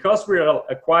case, because we're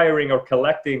acquiring or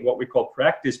collecting what we call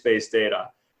practice-based data,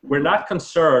 we're not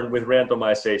concerned with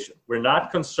randomization. We're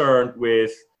not concerned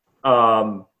with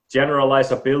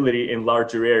generalizability in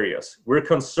larger areas. We're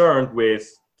concerned with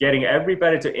getting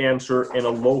everybody to answer in a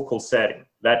local setting.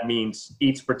 That means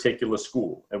each particular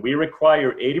school. And we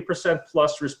require 80%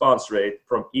 plus response rate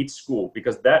from each school,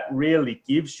 because that really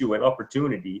gives you an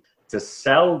opportunity to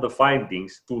sell the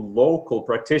findings to local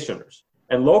practitioners.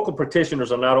 And local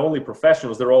practitioners are not only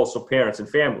professionals, they're also parents and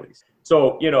families.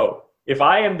 So, if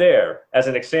I am there, as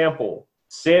an example,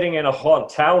 sitting in a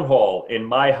town hall in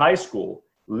my high school,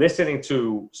 listening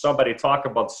to somebody talk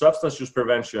about substance use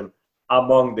prevention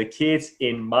among the kids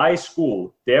in my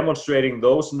school, demonstrating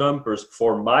those numbers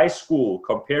for my school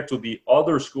compared to the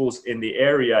other schools in the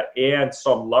area and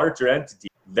some larger entity,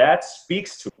 that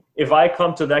speaks to me. If I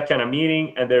come to that kind of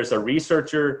meeting and there's a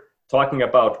researcher talking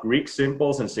about Greek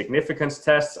symbols and significance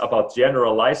tests, about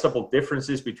generalizable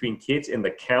differences between kids in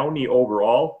the county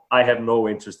overall, I have no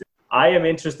interest in. I am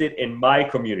interested in my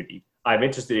community. I'm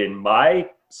interested in my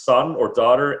son or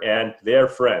daughter and their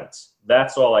friends.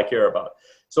 That's all I care about.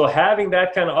 So having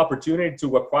that kind of opportunity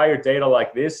to acquire data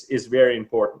like this is very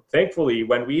important. Thankfully,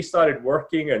 when we started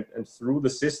working and through the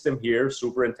system here,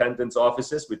 superintendent's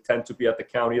offices, we tend to be at the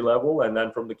county level, and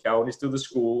then from the counties to the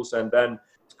schools, and then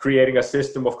creating a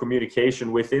system of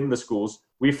communication within the schools,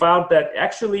 we found that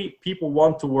actually people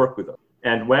want to work with us.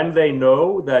 And when they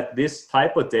know that this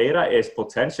type of data is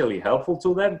potentially helpful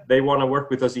to them, they want to work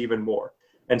with us even more.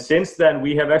 And since then,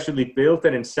 we have actually built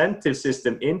an incentive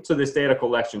system into this data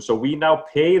collection. So we now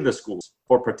pay the schools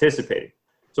for participating.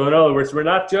 So in other words, we're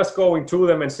not just going to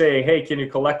them and saying, hey, can you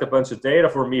collect a bunch of data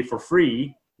for me for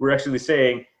free? We're actually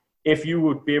saying, if you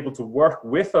would be able to work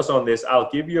with us on this, I'll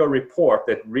give you a report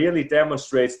that really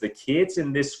demonstrates the kids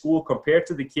in this school compared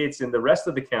to the kids in the rest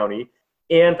of the county,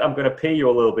 and I'm going to pay you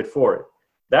a little bit for it.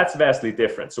 That's vastly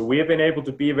different. So we have been able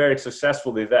to be very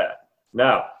successful with that.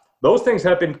 Now, those things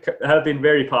have been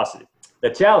very positive. The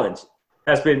challenge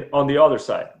has been on the other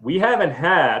side. We haven't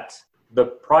had the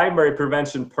primary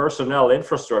prevention personnel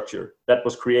infrastructure that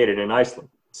was created in Iceland.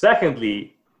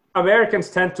 Secondly, Americans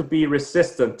tend to be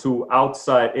resistant to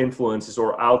outside influences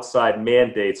or outside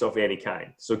mandates of any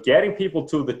kind. So getting people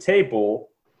to the table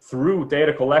through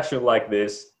data collection like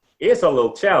this is a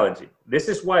little challenging. This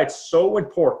is why it's so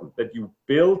important that you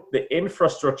build the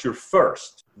infrastructure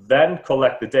first, then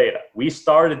collect the data. We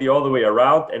started the other way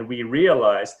around, and we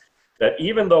realized that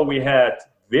even though we had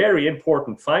very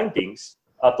important findings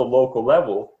at the local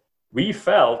level, we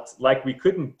felt like we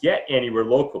couldn't get anywhere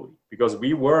locally because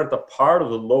we weren't a part of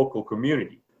the local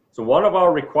community. So one of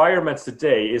our requirements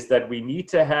today is that we need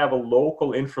to have a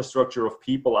local infrastructure of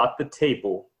people at the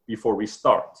table before we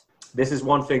start. This is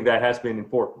one thing that has been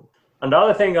important.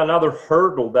 Another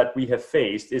hurdle that we have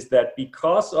faced is that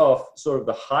because of sort of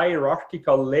the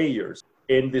hierarchical layers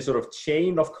in the sort of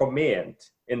chain of command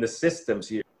in the systems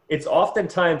here, it's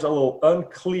oftentimes a little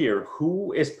unclear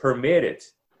who is permitted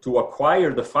to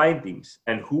acquire the findings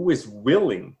and who is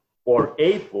willing or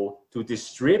able to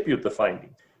distribute the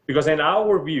findings. Because in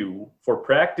our view, for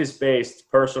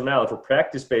practice-based personnel, for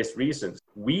practice-based reasons,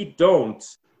 we don't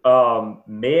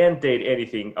mandate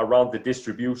anything around the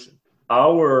distribution.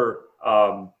 Our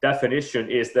definition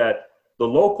is that the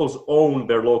locals own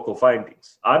their local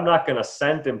findings. I'm not going to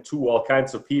send them to all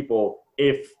kinds of people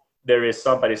if there is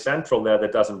somebody central there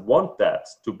that doesn't want that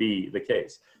to be the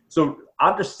case. So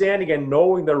understanding and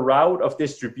knowing the route of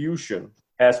distribution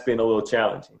has been a little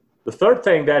challenging. The third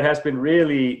thing that has been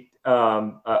really,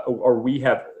 or we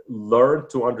have learned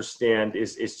to understand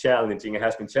is challenging, it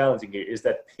has been challenging here, is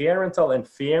that parental and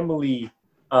family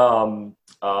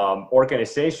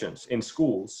organizations in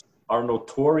schools are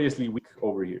notoriously weak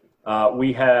over here.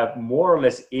 We have more or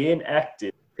less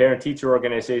inactive parent-teacher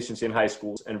organizations in high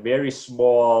schools, and very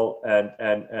small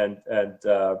and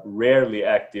rarely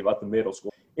active at the middle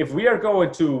school. If we are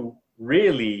going to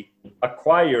really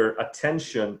acquire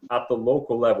attention at the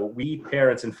local level, we need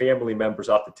parents and family members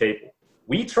at the table.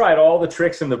 We tried all the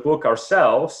tricks in the book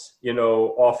ourselves, you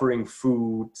know, offering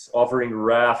food, offering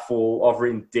raffle,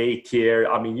 offering daycare.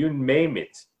 I mean, you name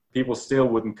it, people still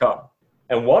wouldn't come.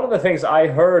 And one of the things I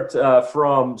heard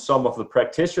from some of the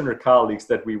practitioner colleagues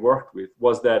that we worked with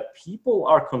was that people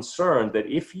are concerned that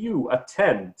if you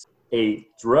attend a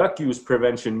drug use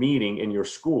prevention meeting in your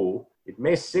school, it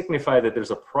may signify that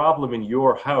there's a problem in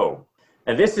your home.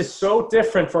 And this is so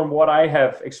different from what I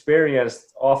have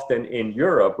experienced often in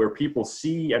Europe, where people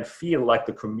see and feel like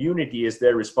the community is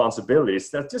their responsibility.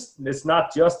 It's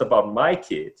not just about my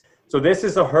kids. So this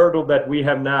is a hurdle that we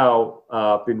have now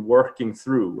been working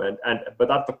through.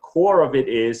 But at the core of it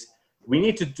is we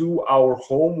need to do our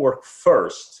homework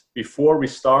first before we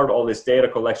start all this data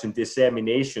collection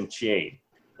dissemination chain.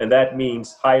 And that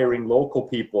means hiring local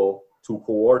people to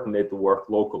coordinate the work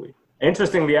locally.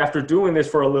 Interestingly, after doing this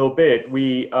for a little bit,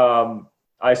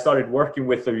 I started working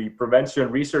with the Prevention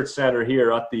Research Center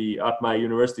here at my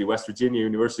university, West Virginia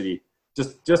University.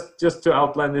 Just to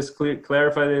outline this,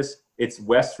 clarify this, it's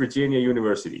West Virginia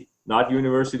University, not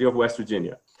University of West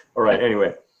Virginia. All right,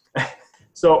 anyway.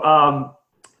 So,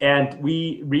 and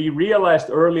we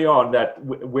realized early on that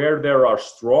where there are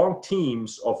strong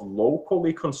teams of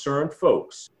locally concerned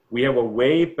folks, we have a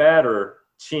way better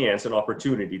chance and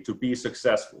opportunity to be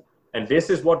successful. And this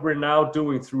is what we're now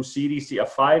doing through CDC, a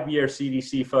 5-year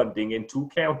CDC funding in 2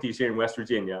 counties here in West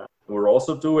Virginia. We're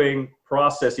also doing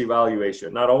process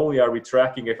evaluation. Not only are we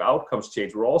tracking if outcomes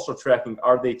change, we're also tracking,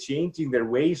 are they changing their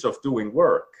ways of doing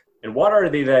work? And what are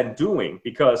they then doing?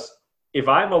 Because if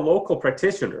I'm a local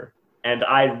practitioner and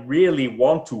I really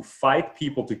want to fight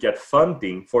people to get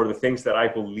funding for the things that I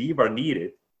believe are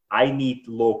needed, I need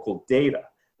local data.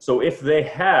 So if they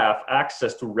have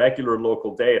access to regular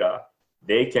local data,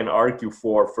 they can argue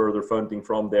for further funding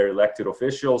from their elected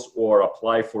officials or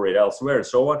apply for it elsewhere and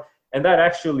so on. And that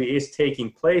actually is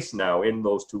taking place now in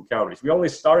those 2 counties. We only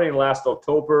started last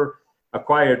October,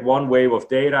 acquired 1 wave of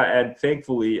data, and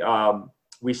thankfully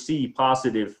we see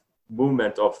positive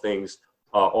movement of things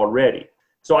already.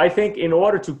 So I think in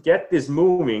order to get this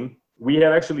moving, we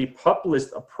have actually published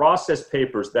a process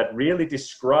papers that really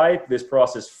describe this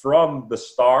process from the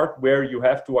start, where you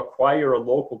have to acquire a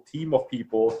local team of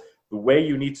people, the way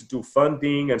you need to do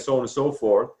funding, and so on and so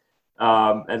forth.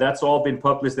 And that's all been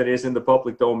published. That is in the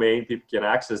public domain. People can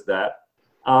access that.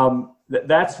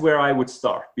 That's where I would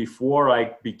start before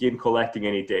I begin collecting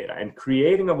any data. And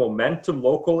creating a momentum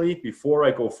locally before I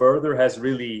go further has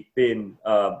really been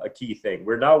a key thing.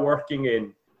 We're now working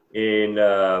in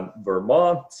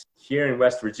Vermont, here in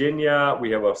West Virginia.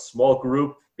 We have a small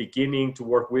group beginning to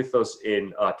work with us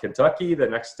in Kentucky, the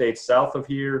next state south of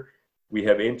here. We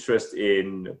have interest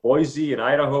in Boise and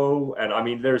Idaho. And I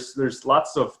mean, there's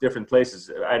lots of different places.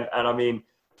 And I mean,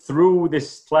 through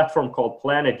this platform called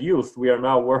Planet Youth, we are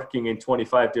now working in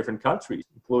 25 different countries,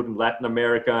 including Latin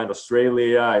America and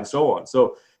Australia and so on.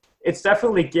 So it's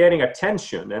definitely getting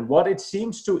attention. And what it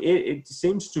seems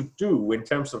to do in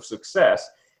terms of success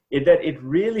is that it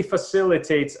really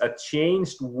facilitates a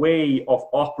changed way of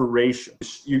operation.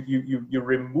 You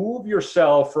remove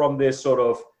yourself from this sort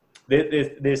of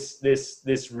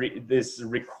this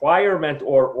requirement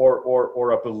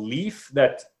or a belief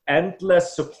that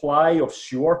endless supply of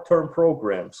short-term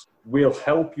programs will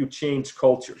help you change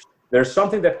cultures. There's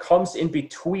something that comes in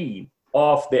between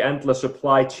of the endless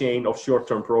supply chain of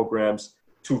short-term programs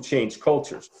to change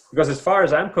cultures. Because as far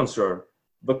as I'm concerned,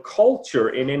 the culture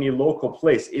in any local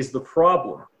place is the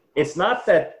problem. It's not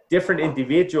that different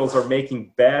individuals are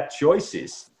making bad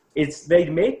choices. It's they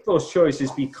make those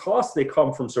choices because they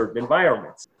come from certain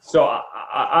environments. So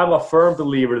I'm a firm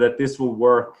believer that this will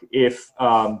work if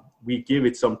we give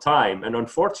it some time. And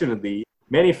unfortunately,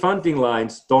 many funding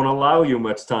lines don't allow you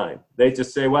much time. They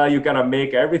just say, well, you got to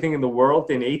make everything in the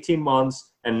world in 18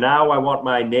 months. And now I want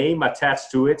my name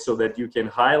attached to it so that you can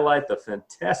highlight the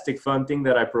fantastic funding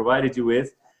that I provided you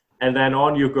with. And then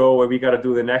on you go, and we got to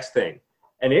do the next thing.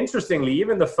 And interestingly,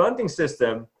 even the funding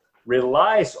system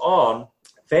relies on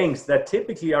things that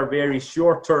typically are very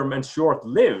short-term and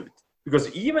short-lived. Because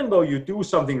even though you do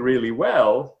something really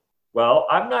well,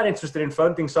 I'm not interested in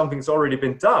funding something that's already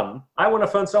been done. I want to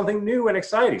fund something new and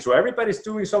exciting. So everybody's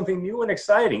doing something new and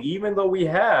exciting, even though we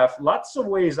have lots of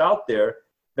ways out there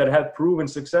that have proven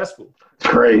successful.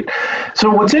 Great. So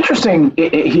what's interesting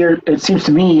here, it seems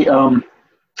to me,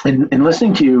 in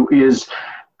listening to you, is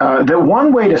that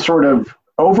one way to sort of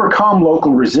overcome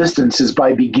local resistance is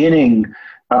by beginning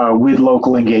with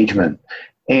local engagement.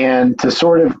 And to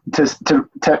sort of, to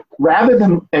rather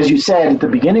than, as you said at the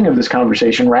beginning of this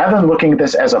conversation, rather than looking at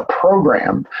this as a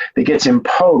program that gets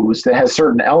imposed, that has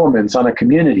certain elements on a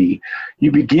community,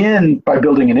 you begin by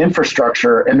building an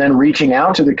infrastructure and then reaching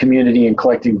out to the community and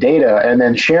collecting data and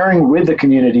then sharing with the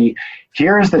community,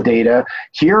 here's the data,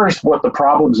 here's what the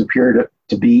problems appear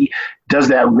to be, does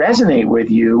that resonate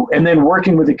with you? And then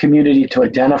working with the community to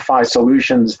identify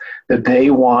solutions that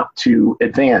they want to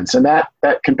advance. And that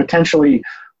can potentially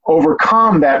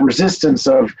overcome that resistance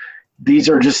of these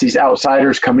are just these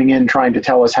outsiders coming in trying to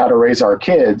tell us how to raise our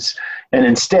kids. And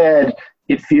instead,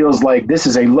 it feels like this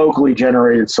is a locally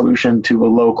generated solution to a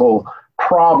local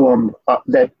problem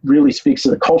that really speaks to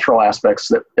the cultural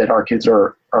aspects that our kids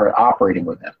are operating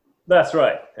within. That's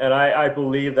right. And I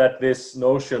believe that this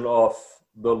notion of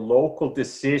the local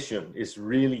decision is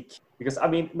really key. Because, I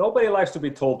mean, nobody likes to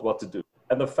be told what to do.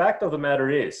 And the fact of the matter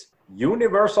is,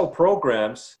 universal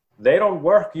programs, they don't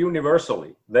work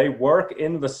universally. They work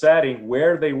in the setting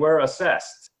where they were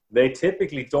assessed. They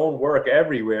typically don't work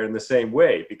everywhere in the same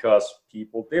way because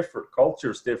people differ,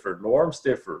 cultures differ, norms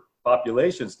differ,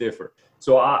 populations differ.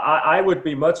 So I would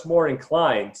be much more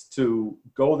inclined to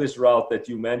go this route that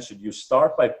you mentioned. You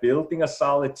start by building a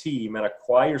solid team and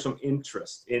acquire some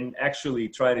interest in actually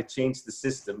trying to change the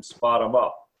systems bottom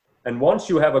up. And once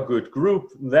you have a good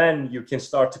group, then you can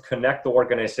start to connect the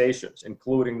organizations,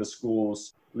 including the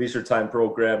schools, leisure time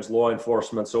programs, law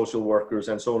enforcement, social workers,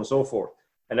 and so on and so forth.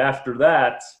 And after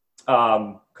that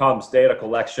comes data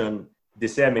collection,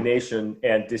 dissemination,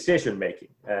 and decision making.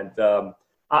 And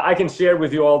I can share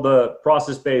with you all the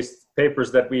process-based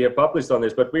papers that we have published on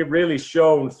this, but we've really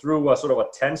shown through a sort of a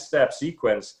 10-step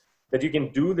sequence that you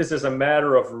can do this as a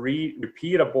matter of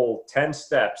repeatable 10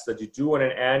 steps that you do on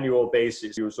an annual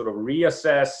basis. You sort of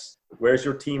reassess, where's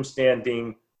your team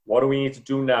standing, what do we need to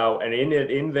do now? And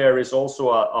in there is also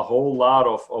a whole lot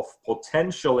of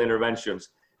potential interventions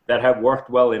that have worked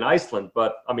well in Iceland,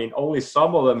 but I mean, only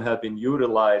some of them have been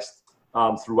utilized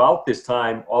throughout this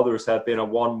time. Others have been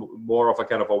more of a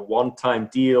kind of a one-time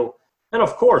deal. And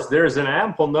of course, there's an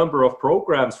ample number of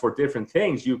programs for different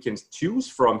things you can choose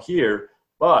from here,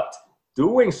 but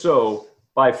doing so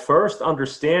by first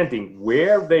understanding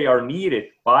where they are needed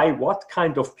by what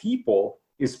kind of people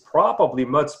is probably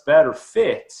much better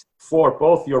fit for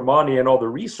both your money and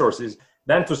other resources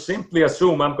than to simply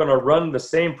assume I'm going to run the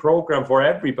same program for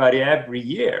everybody every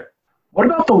year. What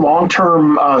about the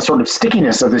long-term sort of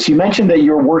stickiness of this? You mentioned that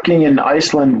you're working in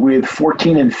Iceland with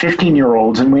 14 and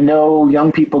 15-year-olds, and we know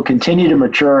young people continue to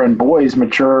mature, and boys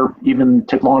mature, even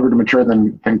take longer to mature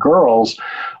than girls.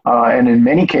 And in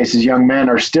many cases, young men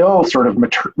are still sort of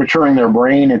maturing their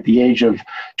brain at the age of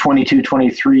 22,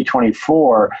 23,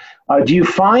 24. Do you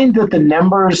find that the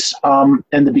numbers and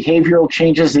the behavioral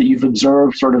changes that you've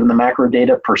observed sort of in the macro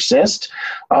data persist?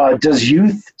 Does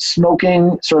youth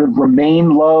smoking sort of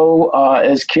remain low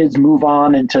as kids move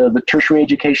on into the tertiary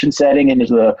education setting and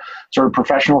into the sort of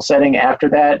professional setting after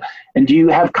that? And do you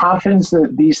have confidence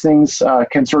that these things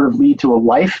can sort of lead to a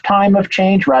lifetime of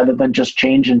change rather than just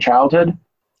change in childhood?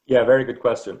 Yeah, very good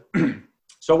question.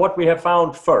 So what we have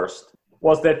found first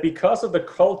was that because of the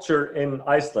culture in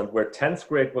Iceland, where 10th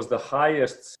grade was the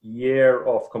highest year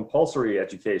of compulsory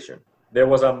education, there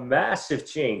was a massive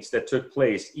change that took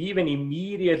place even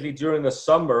immediately during the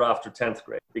summer after 10th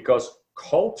grade, because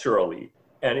culturally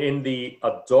and in the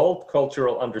adult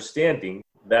cultural understanding,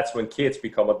 that's when kids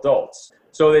become adults.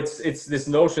 So it's this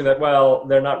notion that, well,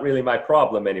 they're not really my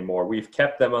problem anymore. We've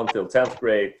kept them until 10th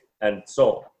grade and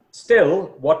so on.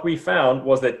 Still, what we found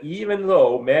was that even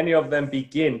though many of them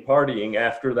begin partying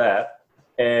after that,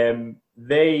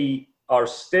 they are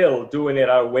still doing it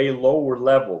at a way lower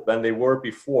level than they were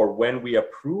before when we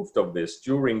approved of this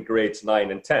during grades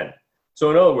 9 and 10. So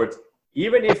in other words,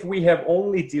 even if we have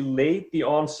only delayed the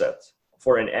onset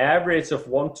for an average of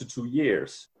 1 to 2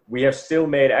 years, we have still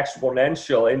made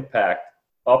exponential impact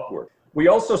upward. We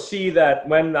also see that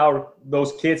when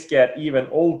those kids get even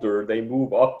older, they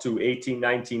move up to 18,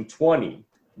 19, 20,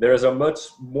 there is a much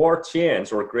more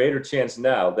chance or greater chance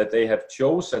now that they have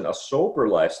chosen a sober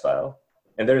lifestyle.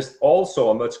 And there's also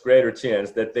a much greater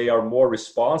chance that they are more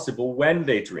responsible when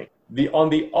they drink. On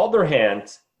the other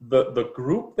hand, the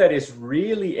group that is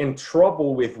really in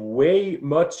trouble with way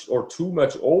much or too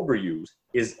much overuse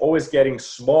is always getting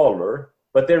smaller.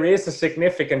 But there is a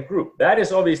significant group. That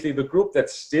is obviously the group that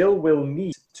still will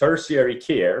need tertiary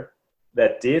care,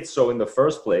 that did so in the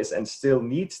first place and still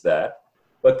needs that.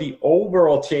 But the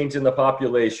overall change in the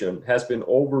population has been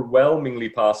overwhelmingly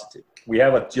positive. We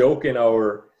have a joke in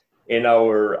our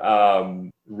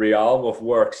realm of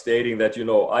work stating that,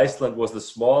 Iceland was the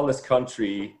smallest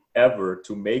country ever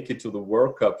to make it to the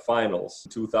World Cup finals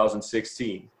in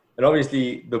 2016. And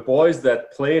obviously, the boys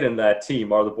that played in that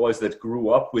team are the boys that grew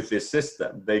up with this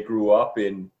system. They grew up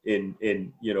in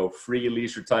free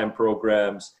leisure time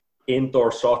programs,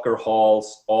 indoor soccer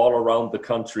halls all around the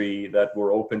country that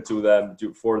were open to them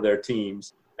for their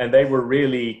teams. And they were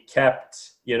really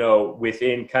kept,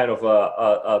 within kind of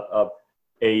a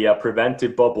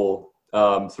preventive bubble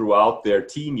throughout their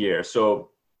teen year. So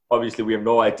obviously, we have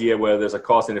no idea whether there's a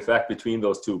cause and effect between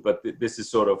those two, but this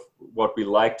is sort of what we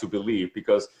like to believe,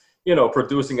 because,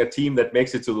 producing a team that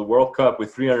makes it to the World Cup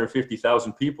with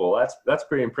 350,000 people, that's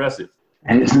pretty impressive.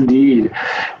 It is indeed.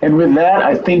 And with that,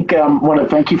 I think I want to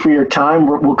thank you for your time.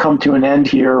 We'll come to an end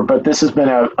here, but this has been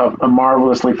a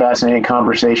marvelously fascinating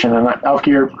conversation. And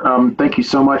Alfgeir, thank you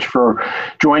so much for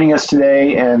joining us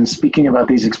today and speaking about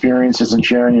these experiences and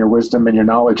sharing your wisdom and your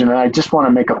knowledge. And I just want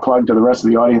to make a plug to the rest of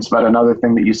the audience about another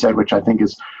thing that you said, which I think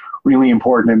is really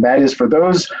important. And that is, for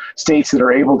those states that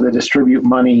are able to distribute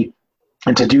money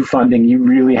and to do funding, you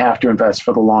really have to invest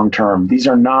for the long term. These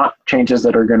are not changes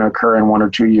that are going to occur in 1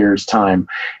 or 2 years' time.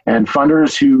 And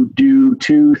funders who do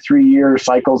 2-3 year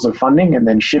cycles of funding and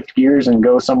then shift gears and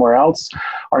go somewhere else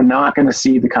are not going to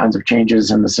see the kinds of changes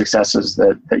and the successes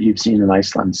that you've seen in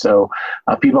Iceland. So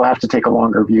people have to take a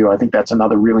longer view. I think that's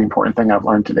another really important thing I've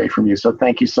learned today from you. So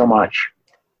thank you so much.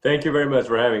 Thank you very much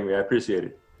for having me. I appreciate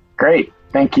it. Great.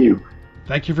 Thank you.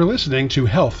 Thank you for listening to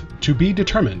Health to Be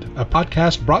Determined, a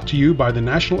podcast brought to you by the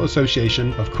National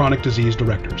Association of Chronic Disease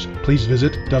Directors. Please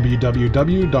visit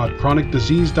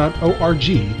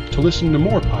www.chronicdisease.org to listen to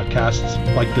more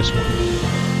podcasts like this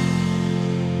one.